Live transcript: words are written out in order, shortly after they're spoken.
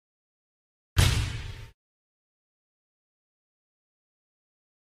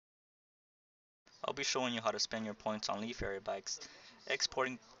I'll be showing you how to spend your points on LeadFerret by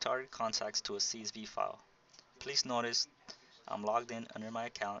exporting target contacts to a CSV file. Please notice I'm logged in under my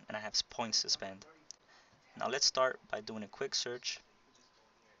account and I have points to spend. Now let's start by doing a quick search.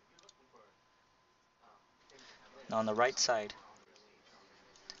 Now on the right side,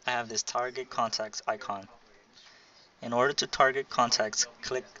 I have this target contacts icon. In order to target contacts,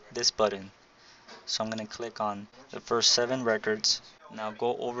 click this button. So I'm going to click on the first 7 records. Now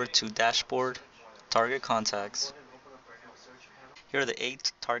go over to Dashboard, Target Contacts. Here are the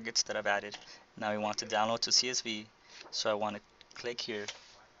 8 targets that I've added. Now we want to download to CSV, so I want to click here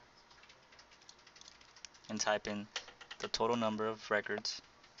and type in the total number of records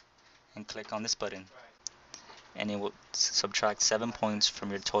and click on this button, and it will subtract 7 points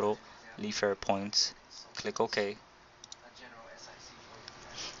from your total LeadFerret points. Click OK.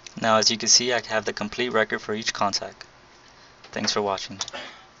 Now as you can see, I have the complete record for each contact. Thanks for watching.